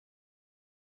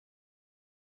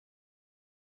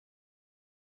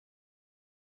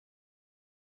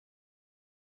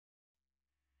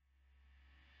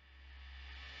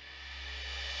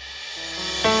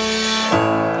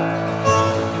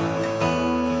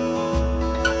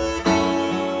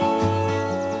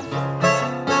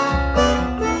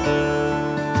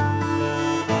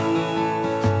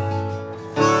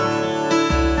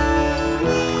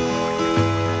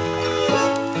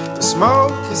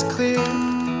is clear.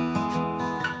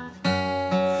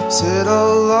 Sit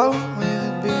alone with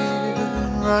a beer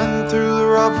and run through the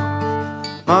rubble.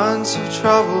 Months of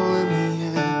trouble in the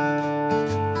end.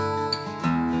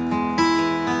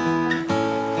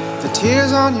 The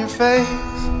tears on your face,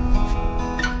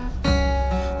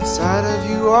 the sight of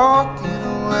you walking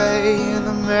away, and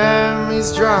the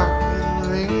memories drop and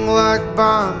ring like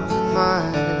bombs in my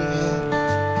head.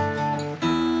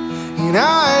 And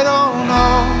I don't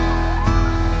know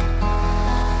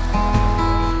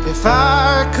if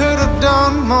I could have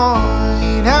done more.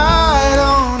 And I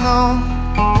don't know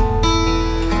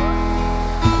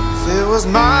if it was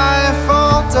my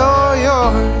fault or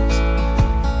yours.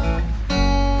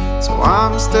 So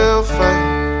I'm still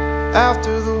fighting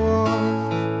after the war.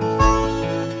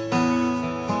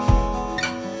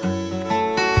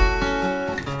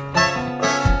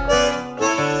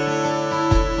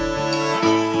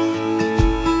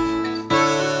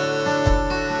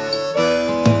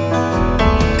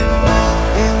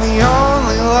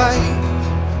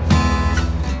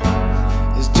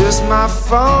 Just my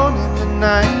phone in the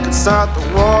night could start the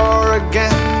war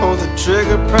again. Pull the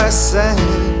trigger, press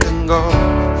end and go.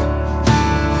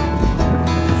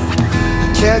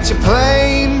 Catch a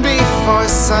plane before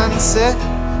sunset,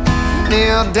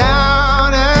 kneel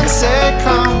down and say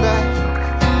come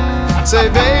back. Say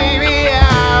baby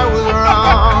I was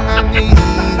wrong, I need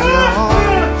you home.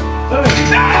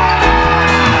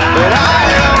 But I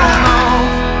don't know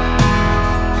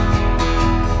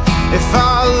if I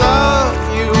love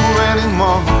you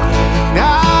anymore. And I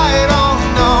don't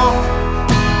know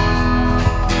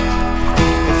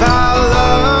if I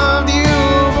loved you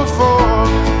before.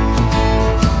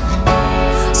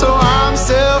 So I'm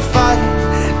still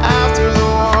fighting after the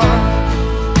war.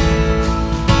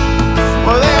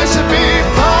 Well, there should be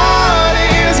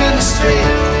parties in the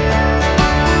street.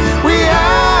 We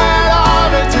had our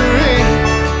victory,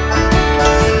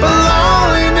 but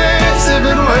loneliness has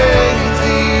been waiting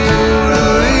for you to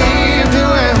leave to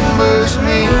ambush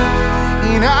me.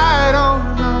 And I don't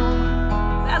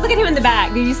know. Look at him in the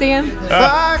back. Did you see him? If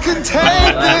I can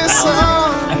take this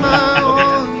on my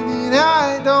own. And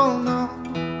I don't know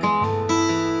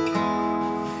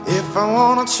if I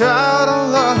wanna try to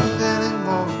love